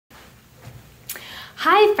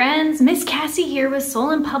Hi friends, Miss Cassie here with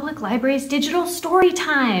Solon Public Library's Digital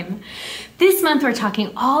Storytime. This month we're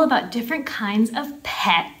talking all about different kinds of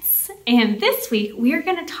pets, and this week we are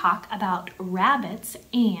going to talk about rabbits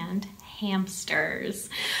and hamsters.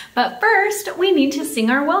 But first we need to sing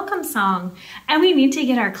our welcome song, and we need to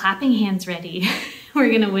get our clapping hands ready. We're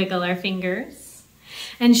going to wiggle our fingers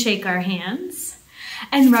and shake our hands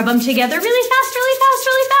and rub them together really fast, really fast,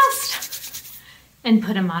 really fast, and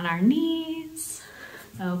put them on our knees.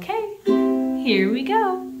 Okay, here we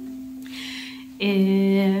go.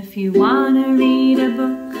 If you wanna read a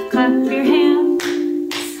book, clap your hands.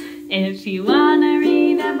 If you wanna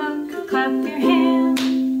read a book, clap your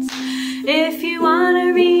hands. If you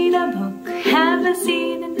wanna read a book, have a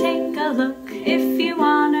seat and take a look. If you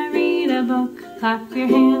wanna read a book, clap your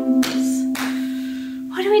hands.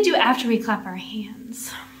 What do we do after we clap our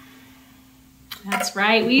hands? That's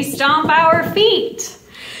right, we stomp our feet.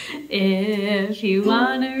 If you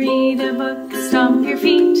wanna read a book, stomp your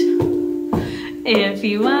feet. If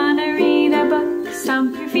you wanna read a book,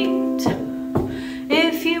 stomp your feet.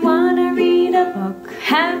 If you wanna read a book,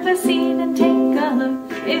 have a seat and take a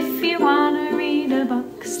look. If you wanna read a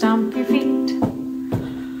book, stomp your feet.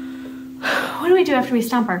 What do we do after we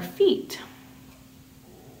stomp our feet?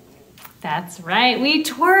 That's right, we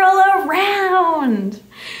twirl around.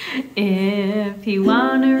 If you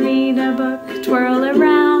wanna read a book, twirl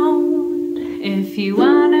around. If you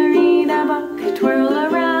wanna read a book, twirl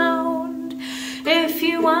around. If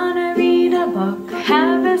you wanna read a book,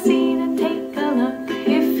 have a seat and take a look.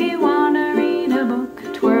 If you wanna read a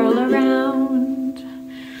book, twirl around.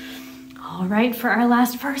 All right, for our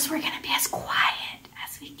last verse, we're gonna be as quiet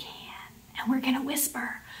as we can, and we're gonna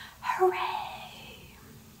whisper, hooray.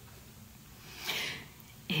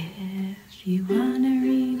 If you wanna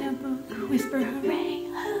read a book, whisper hooray,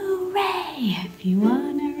 hooray. If you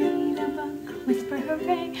wanna read a book, whisper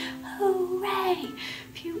hooray, hooray.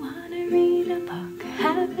 If you wanna read a book,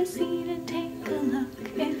 have a seat and take a look.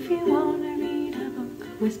 If you wanna read a book,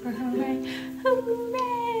 whisper hooray,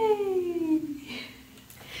 hooray.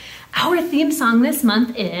 Our theme song this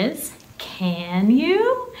month is Can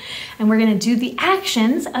You? And we're gonna do the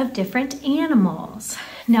actions of different animals.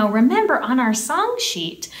 Now remember, on our song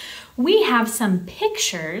sheet, we have some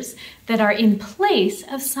pictures that are in place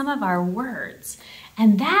of some of our words.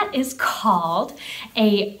 And that is called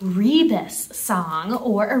a rebus song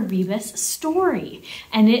or a rebus story.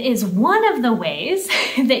 And it is one of the ways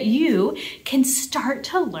that you can start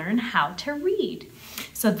to learn how to read.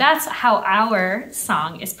 So that's how our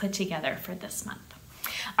song is put together for this month.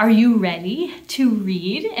 Are you ready to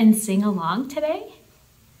read and sing along today?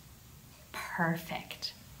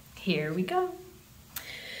 Perfect. Here we go.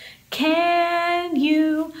 Can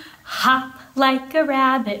you hop like a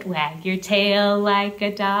rabbit, wag your tail like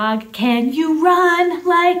a dog? Can you run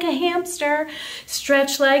like a hamster,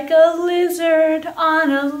 stretch like a lizard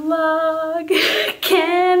on a log?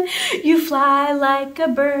 Can you fly like a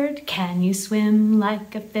bird? Can you swim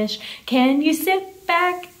like a fish? Can you sit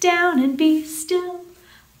back down and be still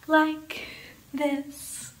like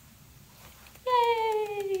this?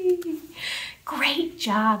 Yay! Great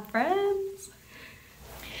job, friends.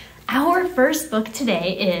 Our first book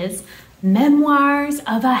today is Memoirs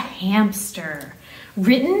of a Hamster,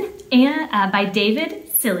 written by David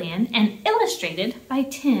Cillian and illustrated by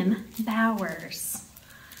Tim Bowers.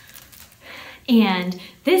 And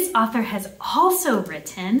this author has also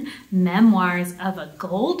written Memoirs of a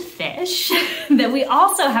Goldfish that we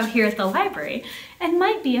also have here at the library and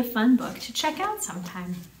might be a fun book to check out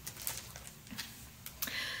sometime.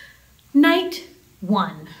 Night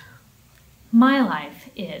 1. My life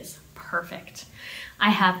is perfect. I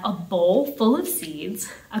have a bowl full of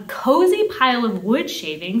seeds, a cozy pile of wood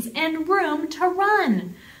shavings, and room to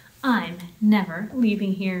run. I'm never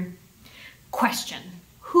leaving here. Question: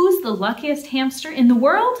 who's the luckiest hamster in the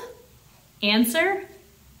world? Answer: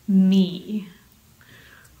 me.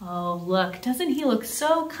 Oh, look, doesn't he look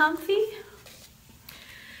so comfy?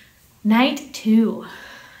 Night 2.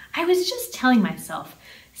 I was just telling myself,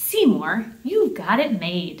 Seymour, you've got it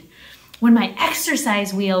made, when my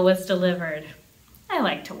exercise wheel was delivered. I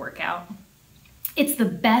like to work out. It's the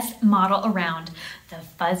best model around, the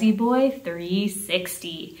Fuzzy Boy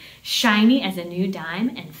 360, shiny as a new dime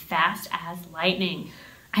and fast as lightning.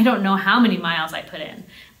 I don't know how many miles I put in,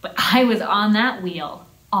 but I was on that wheel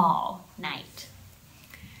all night.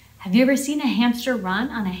 Have you ever seen a hamster run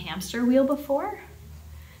on a hamster wheel before?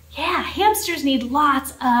 Yeah, hamsters need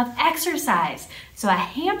lots of exercise. So a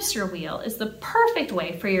hamster wheel is the perfect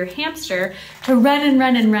way for your hamster to run and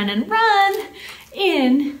run and run and run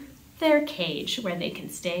in their cage where they can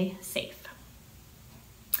stay safe.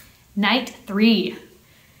 Night 3.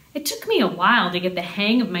 It took me a while to get the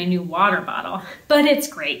hang of my new water bottle, but it's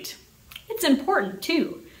great. It's important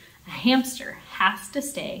too. A hamster has to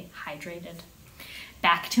stay hydrated.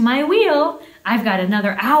 Back to my wheel. I've got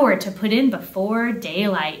another hour to put in before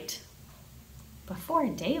daylight. Before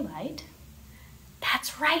daylight?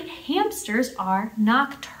 That's right, hamsters are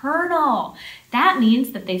nocturnal. That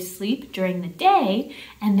means that they sleep during the day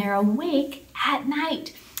and they're awake at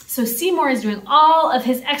night. So Seymour is doing all of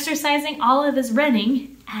his exercising, all of his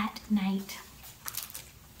running at night.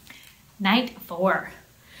 Night 4.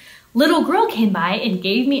 Little girl came by and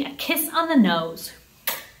gave me a kiss on the nose.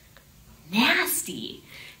 Nasty.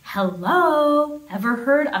 Hello, ever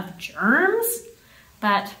heard of germs?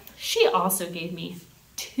 But she also gave me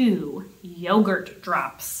 2 yogurt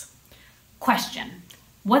drops. Question,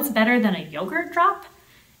 what's better than a yogurt drop?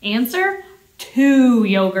 Answer, 2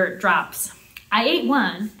 yogurt drops. I ate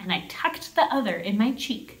one and I tucked the other in my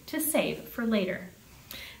cheek to save for later.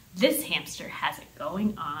 This hamster has it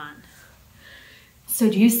going on. So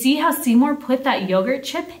do you see how Seymour put that yogurt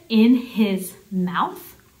chip in his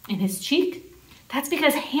mouth, in his cheek? That's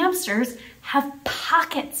because hamsters have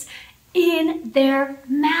pockets in their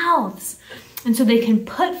mouths. And so they can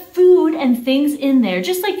put food and things in there,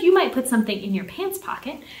 just like you might put something in your pants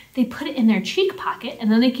pocket. They put it in their cheek pocket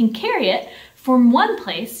and then they can carry it from one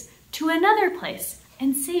place to another place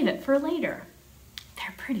and save it for later.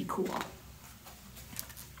 They're pretty cool.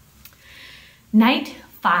 Night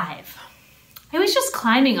 5. I was just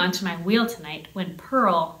climbing onto my wheel tonight when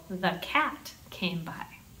Pearl the cat came by.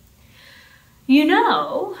 You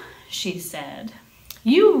know, she said,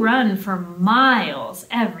 you run for miles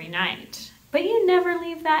every night, but you never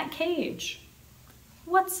leave that cage.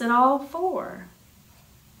 What's it all for?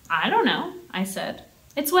 I don't know, I said.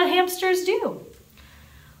 It's what hamsters do.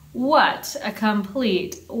 What a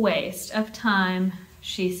complete waste of time,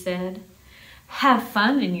 she said. Have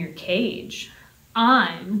fun in your cage.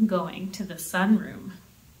 I'm going to the sunroom.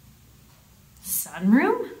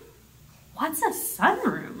 Sunroom? What's a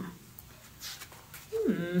sunroom?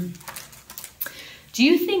 Do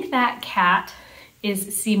you think that cat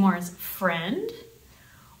is Seymour's friend?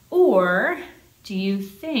 Or do you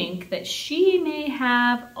think that she may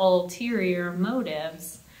have ulterior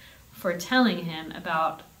motives for telling him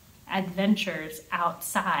about adventures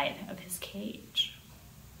outside of his cage?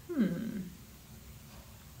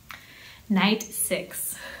 Night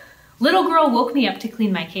 6. Little girl woke me up to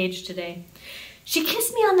clean my cage today. She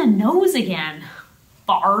kissed me on the nose again.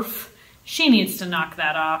 Barf. She needs to knock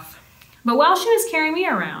that off. But while she was carrying me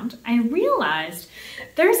around, I realized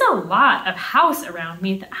there's a lot of house around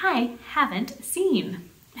me that I haven't seen.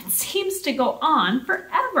 It seems to go on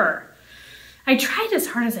forever. I tried as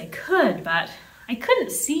hard as I could, but I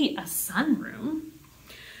couldn't see a sunroom.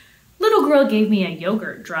 Little girl gave me a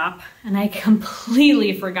yogurt drop, and I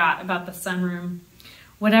completely forgot about the sunroom.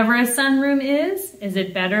 Whatever a sunroom is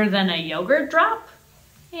it better than a yogurt drop?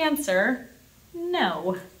 Answer,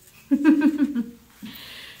 no.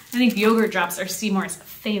 I think yogurt drops are Seymour's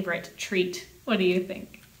favorite treat. What do you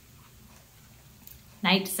think?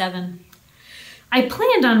 Night 7. I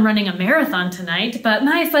planned on running a marathon tonight, but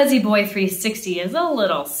my Fuzzy Boy 360 is a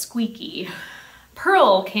little squeaky.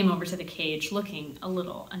 Pearl came over to the cage looking a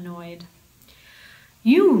little annoyed.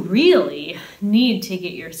 You really need to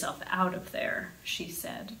get yourself out of there, she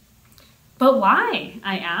said. But why?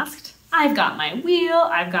 I asked. I've got my wheel,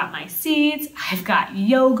 I've got my seats, I've got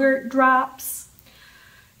yogurt drops.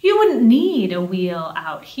 You wouldn't need a wheel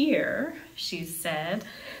out here, she said.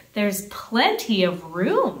 There's plenty of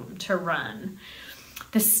room to run.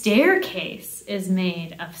 The staircase is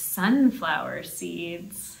made of sunflower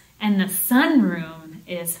seeds, and the sunroom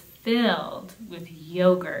is filled with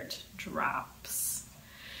yogurt drops.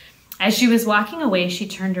 As she was walking away, she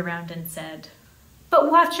turned around and said,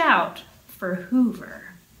 but watch out for Hoover.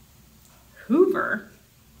 Hoover?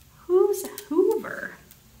 Who's Hoover?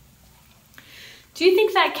 Do you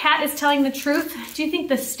think that cat is telling the truth? Do you think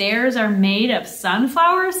the stairs are made of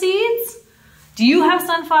sunflower seeds? Do you have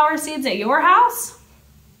sunflower seeds at your house?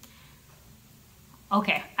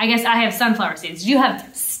 Okay, I guess I have sunflower seeds. Do you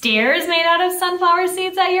have stairs made out of sunflower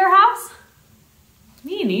seeds at your house?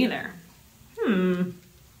 Me neither.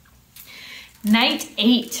 Night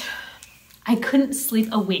 8. I couldn't sleep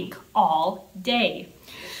a wink all day.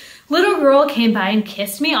 Little girl came by and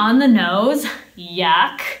kissed me on the nose.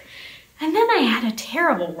 Yuck. And then I had a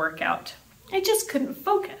terrible workout. I just couldn't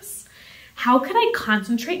focus. How could I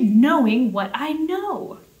concentrate knowing what I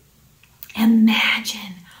know?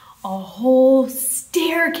 Imagine a whole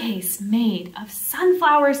staircase made of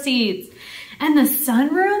sunflower seeds. And the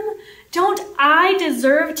sunroom? Don't I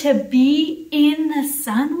deserve to be in the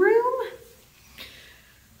sunroom?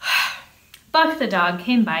 the dog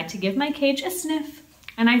came by to give my cage a sniff,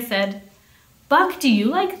 and I said, "Buck, do you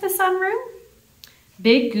like the sunroom?"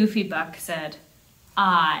 Big Goofy Buck said,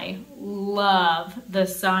 "I love the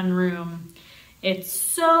sunroom. It's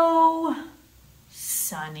so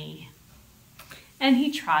sunny." And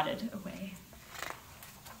he trotted away.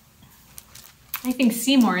 I think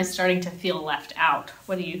Seymour is starting to feel left out.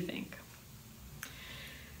 What do you think?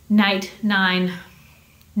 Night 9.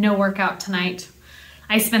 No workout tonight.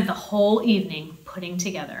 I spent the whole evening putting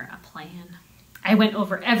together a plan. I went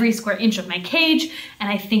over every square inch of my cage, and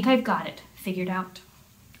I think I've got it figured out.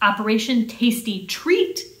 Operation Tasty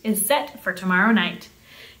Treat is set for tomorrow night.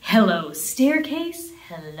 Hello, staircase.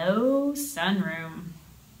 Hello, sunroom.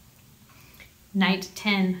 Night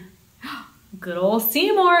 10. Good old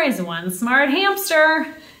Seymour is one smart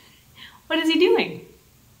hamster. What is he doing?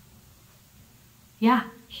 Yeah,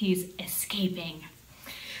 he's escaping.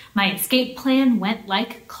 My escape plan went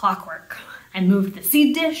like clockwork. I moved the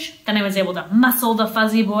seed dish, then I was able to muscle the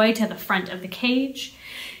fuzzy boy to the front of the cage.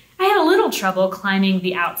 I had a little trouble climbing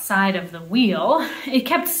the outside of the wheel. It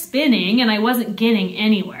kept spinning and I wasn't getting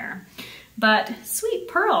anywhere. But Sweet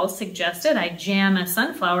Pearl suggested I jam a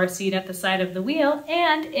sunflower seed at the side of the wheel,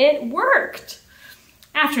 and it worked.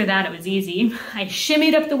 After that, it was easy. I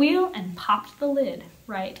shimmied up the wheel and popped the lid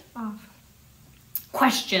right off.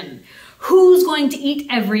 Question: who's going to eat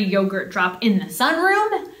every yogurt drop in the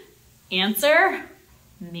sunroom? Answer: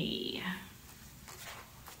 me.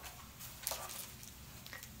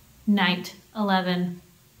 Night 11.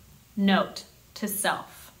 Note to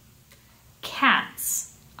self: cats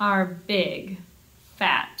are big,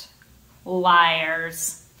 fat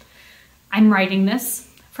liars. I'm writing this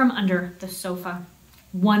from under the sofa.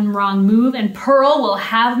 One wrong move and Pearl will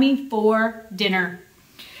have me for dinner.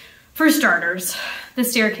 For starters, the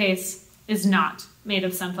staircase is not made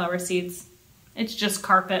of sunflower seeds. It's just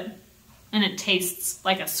carpet, and it tastes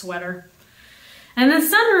like a sweater. And the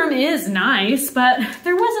sunroom is nice, but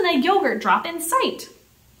there wasn't a yogurt drop in sight.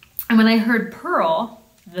 And when I heard Pearl,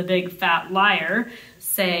 the big fat liar,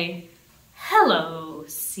 say, "Hello,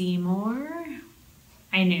 Seymour,"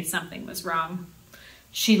 I knew something was wrong.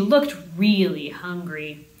 She looked really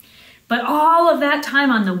hungry. But all of that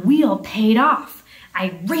time on the wheel paid off.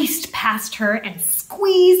 I raced past her and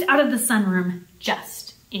squeezed out of the sunroom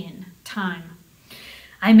just in time.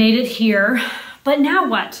 I made it here, but now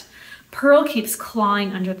what? Pearl keeps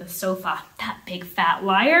clawing under the sofa. That big fat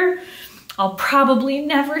liar. I'll probably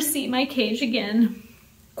never see my cage again.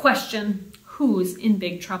 Question: who's in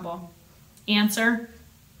big trouble? Answer: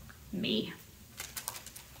 me.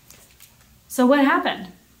 So what happened?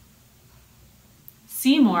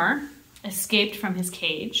 Seymour escaped from his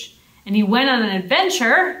cage and he went on an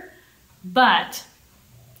adventure, but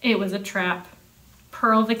it was a trap.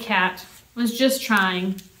 Pearl the cat was just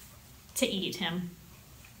trying to eat him.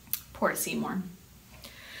 Poor Seymour.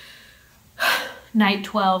 Night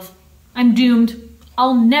 12. I'm doomed.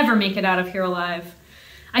 I'll never make it out of here alive.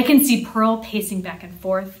 I can see Pearl pacing back and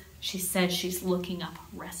forth. She says she's looking up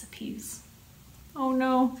recipes. Oh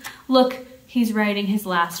no. Look, he's writing his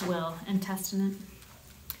last will and testament.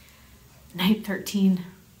 Night 13.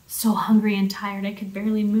 So hungry and tired I could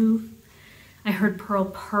barely move. I heard Pearl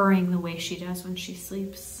purring the way she does when she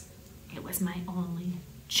sleeps. It was my only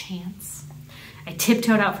chance. I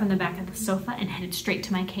tiptoed out from the back of the sofa and headed straight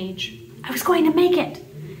to my cage. I was going to make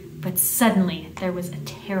it, but suddenly there was a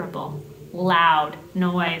terrible, loud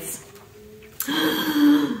noise.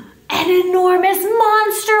 An enormous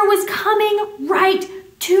monster was coming right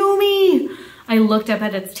to me. I looked up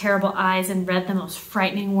at its terrible eyes and read the most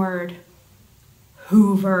frightening word: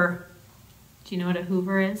 Hoover. Do you know what a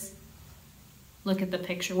Hoover is? Look at the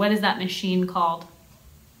picture. What is that machine called?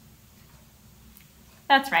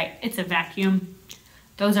 That's right, it's a vacuum.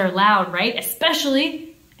 Those are loud, right?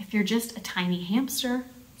 Especially if you're just a tiny hamster.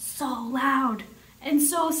 So loud and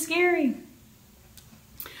so scary.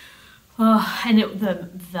 Oh, and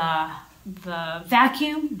the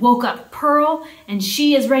vacuum woke up Pearl, and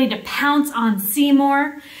she is ready to pounce on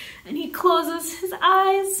Seymour. And he closes his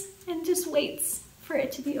eyes and just waits for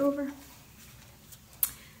it to be over.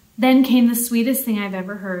 Then came the sweetest thing I've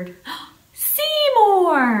ever heard.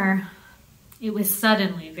 Seymour! It was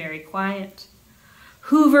suddenly very quiet.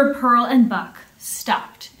 Hoover, Pearl, and Buck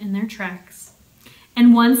stopped in their tracks.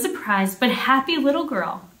 And one surprised but happy little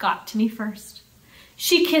girl got to me first.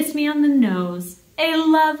 She kissed me on the nose, a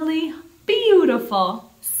lovely,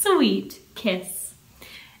 beautiful, sweet kiss.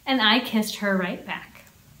 And I kissed her right back,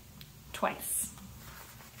 twice.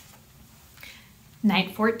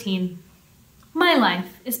 Night 14. My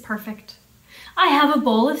life is perfect. I have a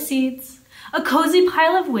bowl of seeds, a cozy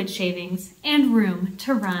pile of wood shavings, and room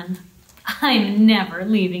to run. I'm never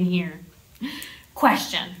leaving here.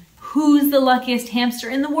 Question, who's the luckiest hamster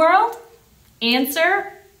in the world?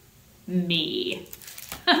 Answer, me.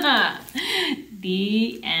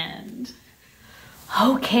 The end.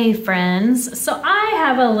 Okay, friends, so I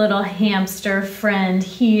have a little hamster friend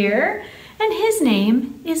here, and his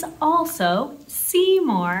name is also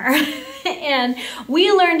Seymour. And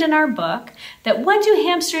we learned in our book that what do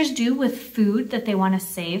hamsters do with food that they want to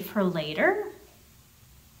save for later?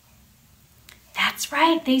 That's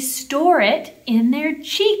right, they store it in their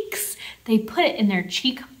cheeks. They put it in their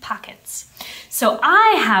cheek pockets. So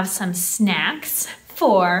I have some snacks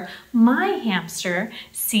for my hamster,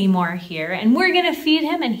 Seymour here, and we're gonna feed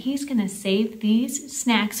him and he's gonna save these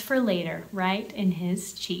snacks for later, right in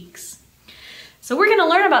his cheeks. So we're gonna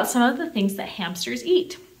learn about some of the things that hamsters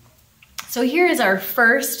eat. So here is our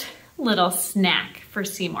first little snack for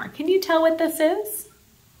Seymour. Can you tell what this is?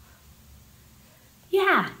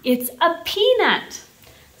 Yeah, it's a peanut.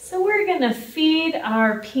 So we're gonna feed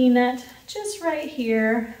our peanut just right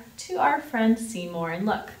here to our friend Seymour. And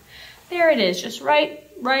look, there it is, just right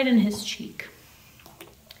in his cheek.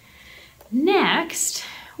 Next,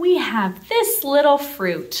 we have this little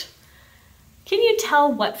fruit. Can you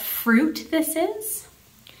tell what fruit this is?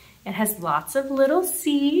 It has lots of little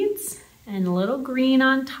seeds and a little green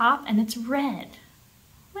on top, and it's red.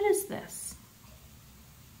 What is this?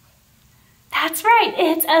 That's right,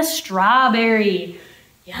 it's a strawberry.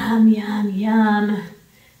 Yum, yum, yum.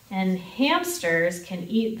 And hamsters can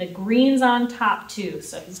eat the greens on top too,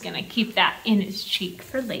 so he's gonna keep that in his cheek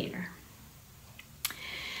for later.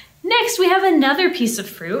 Next, we have another piece of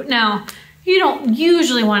fruit. Now, you don't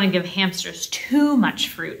usually want to give hamsters too much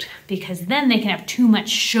fruit because then they can have too much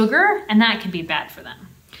sugar and that can be bad for them.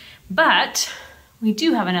 But we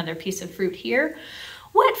do have another piece of fruit here.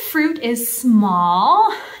 What fruit is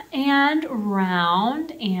small and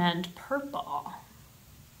round and purple?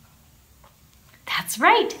 That's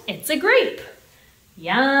right, it's a grape.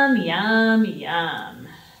 Yum, yum, yum.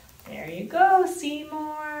 There you go,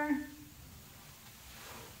 Seymour.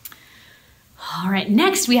 All right,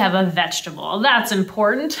 next we have a vegetable. That's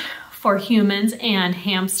important for humans and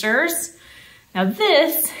hamsters. Now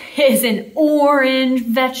this is an orange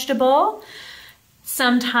vegetable.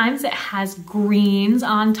 Sometimes it has greens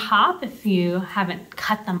on top if you haven't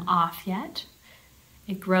cut them off yet.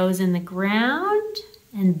 It grows in the ground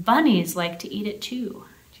and bunnies like to eat it too.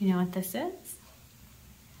 Do you know what this is?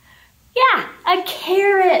 Yeah, a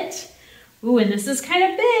carrot. Ooh, and this is kind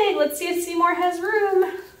of big. Let's see if Seymour has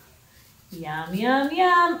room. Yum, yum,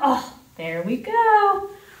 yum. Oh, there we go.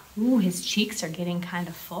 Ooh, his cheeks are getting kind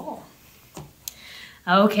of full.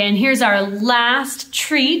 Okay, and here's our last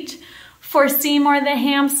treat for Seymour the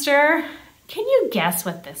hamster. Can you guess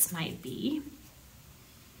what this might be?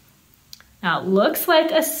 Now, it looks like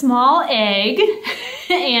a small egg,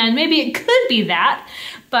 and maybe it could be that,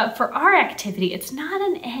 but for our activity, it's not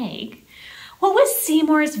an egg. What was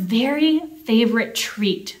Seymour's very favorite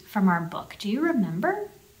treat from our book? Do you remember?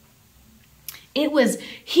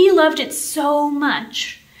 He loved it so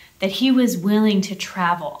much that he was willing to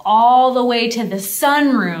travel all the way to the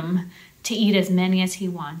sunroom to eat as many as he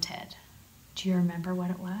wanted. Do you remember what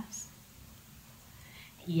it was?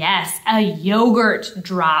 Yes, a yogurt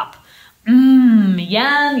drop. Yum,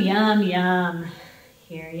 yum, yum.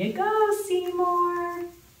 Here you go, Seymour.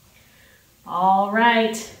 All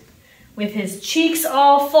right, with his cheeks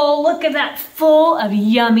all full, look at that, full of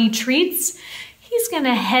yummy treats. He's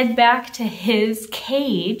gonna head back to his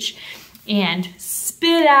cage and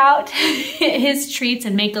spit out his treats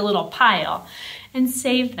and make a little pile and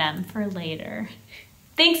save them for later.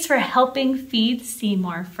 Thanks for helping feed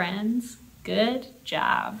Seymour, friends. Good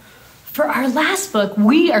job. For our last book,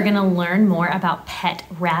 we are gonna learn more about pet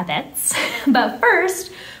rabbits. But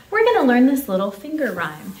first, we're gonna learn this little finger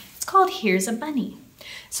rhyme. It's called Here's a Bunny.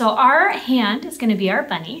 So our hand is gonna be our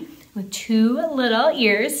bunny with two little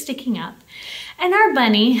ears sticking up. And our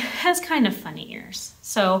bunny has kind of funny ears.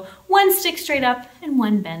 So one sticks straight up and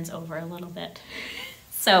one bends over a little bit.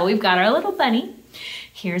 So we've got our little bunny.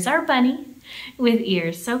 Here's our bunny with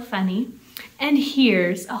ears so funny. And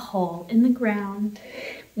here's a hole in the ground.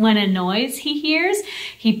 When a noise he hears,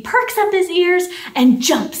 he perks up his ears and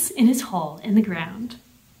jumps in his hole in the ground.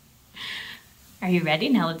 Are you ready?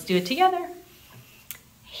 Now let's do it together.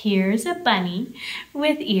 Here's a bunny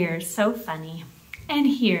with ears so funny. And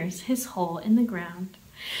here's his hole in the ground.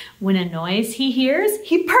 When a noise he hears,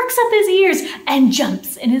 he perks up his ears and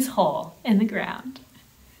jumps in his hole in the ground.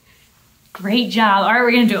 Great job. All right,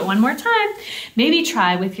 we're gonna do it one more time. Maybe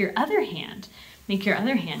try with your other hand. Make your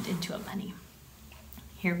other hand into a bunny.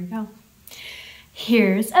 Here we go.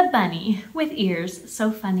 Here's a bunny with ears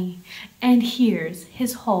so funny, and here's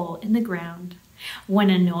his hole in the ground.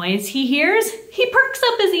 When a noise he hears, he perks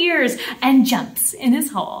up his ears and jumps in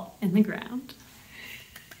his hole in the ground.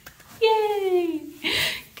 Yay!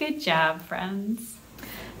 Good job, friends.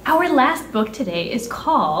 Our last book today is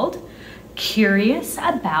called Curious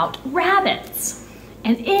About Rabbits,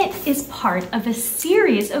 and it is part of a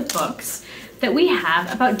series of books that we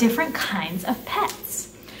have about different kinds of pets.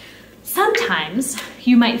 Sometimes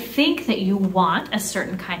you might think that you want a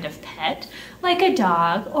certain kind of pet, like a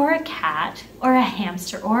dog or a cat or a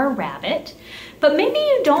hamster or a rabbit, but maybe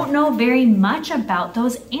you don't know very much about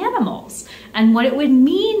those animals and what it would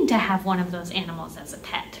mean to have one of those animals as a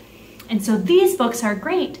pet. And so these books are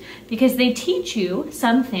great because they teach you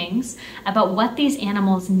some things about what these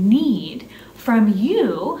animals need from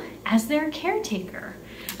you as their caretaker,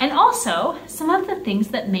 and also some of the things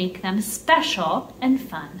that make them special and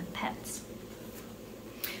fun pets.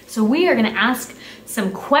 So we are going to ask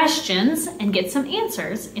some questions and get some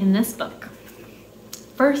answers in this book.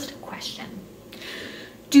 First question.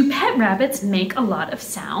 Do pet rabbits make a lot of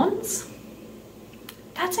sounds?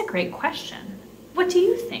 That's a great question. What do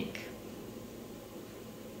you think?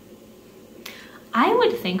 I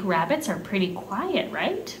would think rabbits are pretty quiet,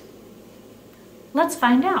 right? Let's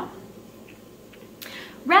find out.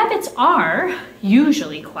 Rabbits are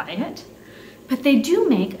usually quiet, but they do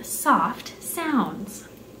make soft sounds.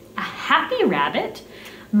 A happy rabbit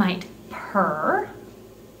might purr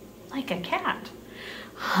like a cat,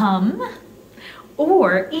 hum,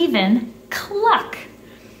 or even cluck.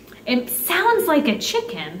 It sounds like a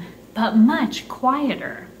chicken, but much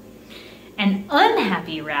quieter. An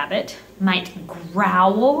unhappy rabbit might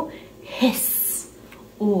growl, hiss,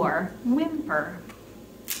 or whimper.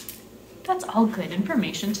 That's all good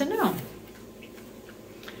information to know.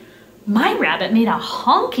 My rabbit made a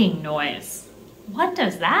honking noise. What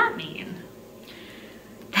does that mean?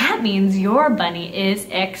 That means your bunny is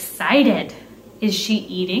excited. Is she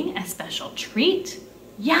eating a special treat?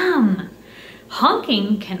 Yum!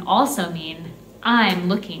 Honking can also mean I'm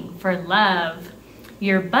looking for love.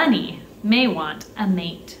 Your bunny may want a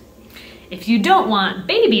mate. If you don't want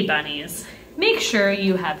baby bunnies, make sure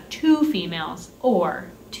you have 2 females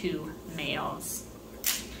or 2 males.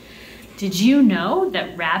 Did you know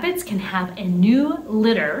that rabbits can have a new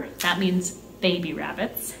litter, that means baby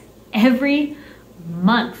rabbits, every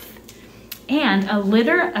month? And a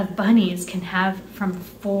litter of bunnies can have from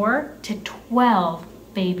 4 to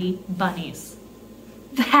 12 baby bunnies.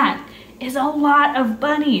 That is a lot of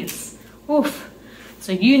bunnies. Oof.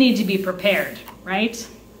 So you need to be prepared, right?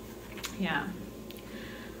 Yeah.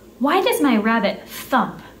 Why does my rabbit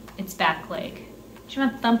thump its back leg? Do you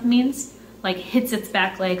know what thump means? Like hits its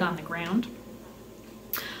back leg on the ground.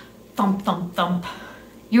 Thump, thump, thump.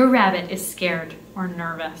 Your rabbit is scared or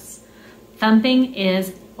nervous. Thumping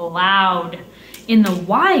is loud. In the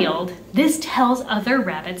wild, this tells other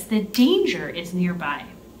rabbits that danger is nearby.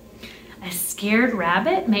 A scared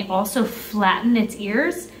rabbit may also flatten its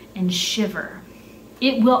ears and shiver.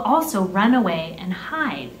 It will also run away and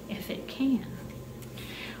hide if it can.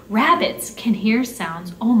 Rabbits can hear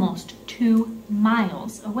sounds almost 2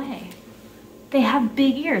 miles away. They have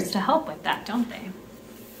big ears to help with that, don't they?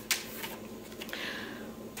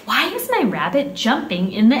 Why is my rabbit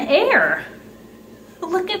jumping in the air?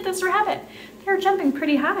 Look at this rabbit. They're jumping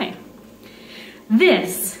pretty high.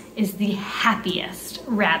 This is the happiest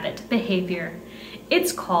rabbit behavior.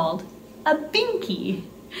 It's called a binky.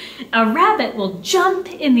 A rabbit will jump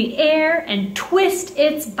in the air and twist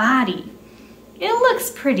its body. It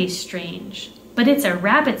looks pretty strange, but it's a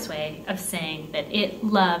rabbit's way of saying that it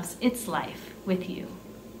loves its life with you.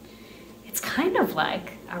 It's kind of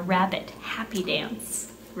like a rabbit happy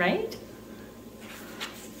dance, right?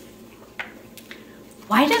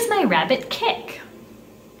 Why does my rabbit kick?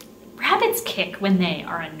 Rabbits kick when they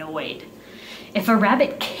are annoyed. If a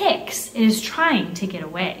rabbit kicks, it is trying to get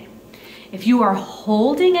away. If you are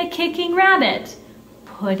holding a kicking rabbit,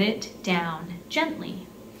 put it down gently.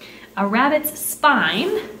 A rabbit's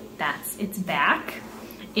spine, that's its back,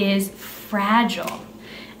 is fragile.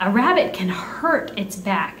 A rabbit can hurt its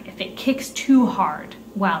back if it kicks too hard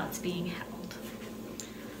while it's being held.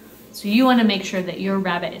 So you want to make sure that your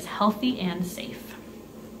rabbit is healthy and safe.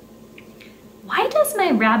 Why does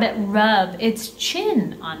my rabbit rub its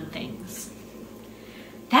chin on things?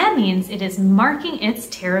 That means it is marking its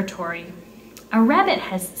territory. A rabbit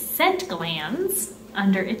has scent glands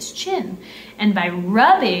under its chin, and by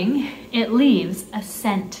rubbing, it leaves a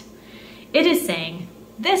scent. It is saying,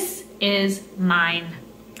 this is mine.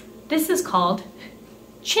 This is called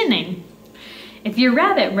chinning. If your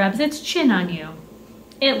rabbit rubs its chin on you,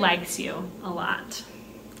 It likes you a lot.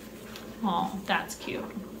 Oh, that's cute.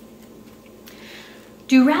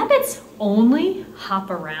 Do rabbits only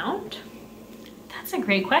hop around? That's a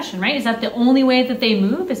great question, right? Is that the only way that they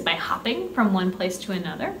move, is by hopping from one place to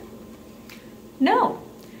another? No.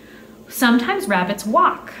 Sometimes rabbits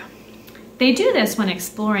walk. They do this when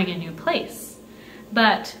exploring a new place.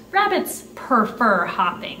 But rabbits prefer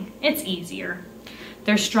hopping. It's easier.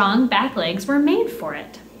 Their strong back legs were made for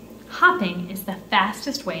it. Hopping is the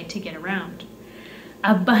fastest way to get around.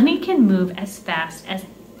 A bunny can move as fast as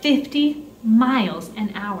 50 miles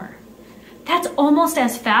an hour. That's almost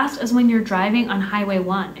as fast as when you're driving on Highway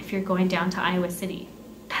 1 if you're going down to Iowa City.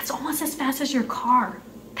 That's almost as fast as your car.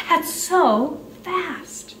 That's so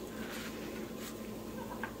fast.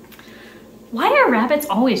 Why are rabbits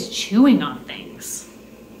always chewing on things?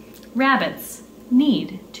 Rabbits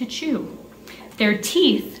need to chew. Their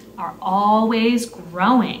teeth are always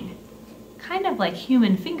growing. Kind of like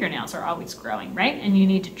human fingernails are always growing, right? And you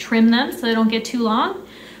need to trim them so they don't get too long.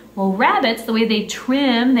 Well, rabbits, the way they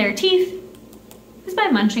trim their teeth is by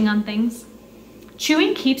munching on things.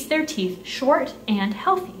 Chewing keeps their teeth short and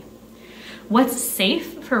healthy. What's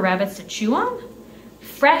safe for rabbits to chew on?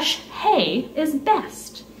 Fresh hay is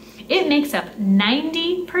best. It makes up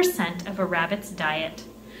 90% of a rabbit's diet.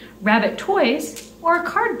 Rabbit toys or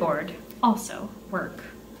cardboard also work.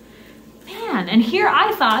 Man, and here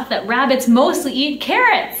I thought that rabbits mostly eat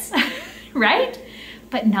carrots, right?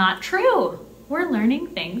 But not true. We're learning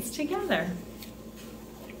things together.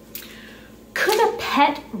 Could a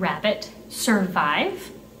pet rabbit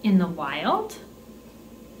survive in the wild?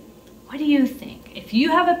 What do you think? If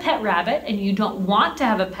you have a pet rabbit and you don't want to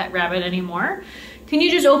have a pet rabbit anymore, can you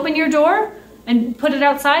just open your door and put it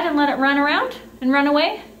outside and let it run around and run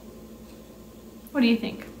away? What do you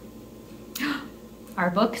think? Our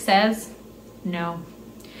book says no.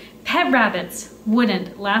 Pet rabbits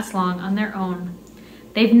wouldn't last long on their own.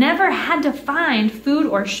 They've never had to find food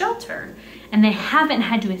or shelter, and they haven't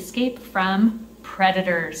had to escape from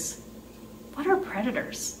predators. What are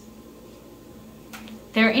predators?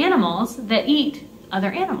 They're animals that eat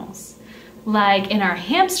other animals. Like in our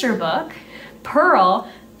hamster book,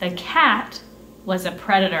 Pearl, the cat, was a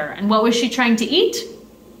predator. And what was she trying to eat?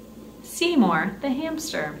 Seymour, the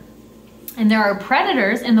hamster. And there are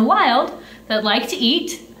predators in the wild that like to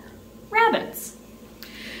eat rabbits.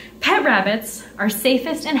 Pet rabbits are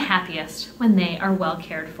safest and happiest when they are well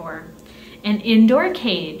cared for. An indoor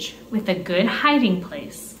cage with a good hiding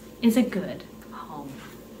place is a good home.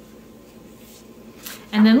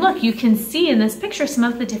 And then look, you can see in this picture some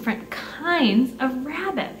of the different kinds of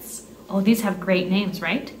rabbits. Oh, these have great names,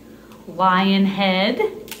 right? Lionhead,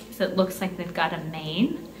 because it looks like they've got a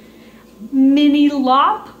mane. Mini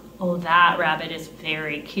Lop. Oh, that rabbit is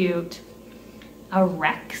very cute. A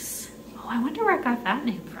Rex. Oh, I wonder where I got that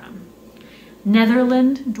name from.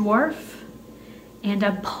 Netherland Dwarf. And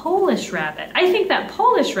a Polish rabbit. I think that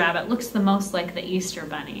Polish rabbit looks the most like the Easter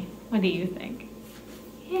Bunny. What do you think?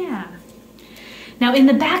 Yeah. Now, in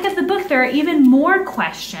the back of the book, there are even more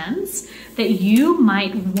questions that you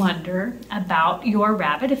might wonder about your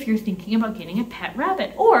rabbit if you're thinking about getting a pet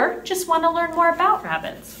rabbit or just want to learn more about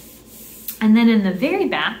rabbits. And then in the very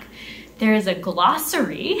back, there is a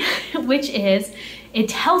glossary, which is, it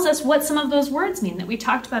tells us what some of those words mean that we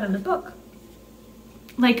talked about in the book.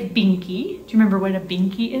 Like binky. Do you remember what a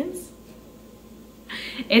binky is?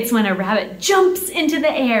 It's when a rabbit jumps into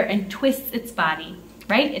the air and twists its body,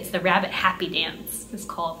 right? It's the rabbit happy dance. It's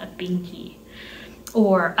called a binky.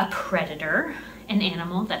 Or a predator, an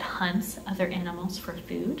animal that hunts other animals for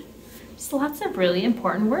food. Just lots of really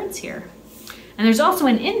important words here. And there's also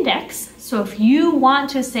an index, so if you want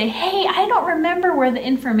to say, hey, I don't remember where the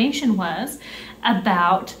information was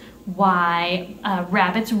about why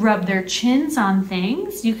rabbits rub their chins on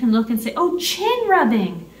things, you can look and say, oh, chin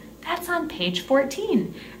rubbing. That's on page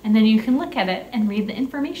 14. And then you can look at it and read the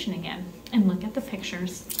information again and look at the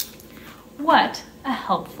pictures. What a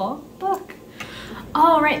helpful book.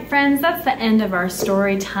 All right, friends, that's the end of our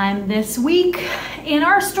story time this week. And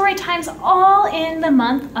our story times all in the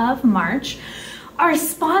month of March are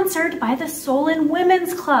sponsored by the Solon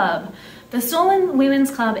Women's Club. The Solon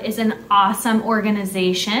Women's Club is an awesome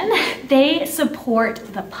organization. They support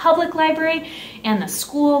the public library and the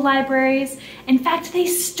school libraries. In fact, they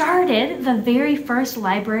started the very first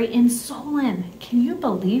library in Solon. Can you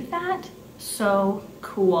believe that? So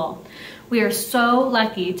cool. We are so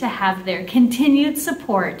lucky to have their continued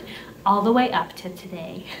support all the way up to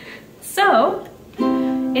today. So,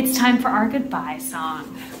 it's time for our goodbye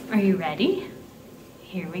song. Are you ready?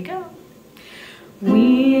 Here we go.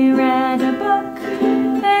 We read a book,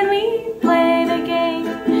 and we played a game,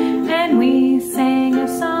 and we sang sang a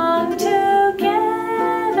song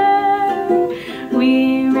together. We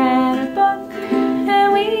read a book and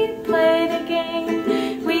we played a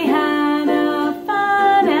game. We had a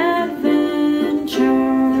fun adventure.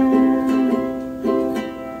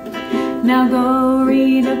 Now go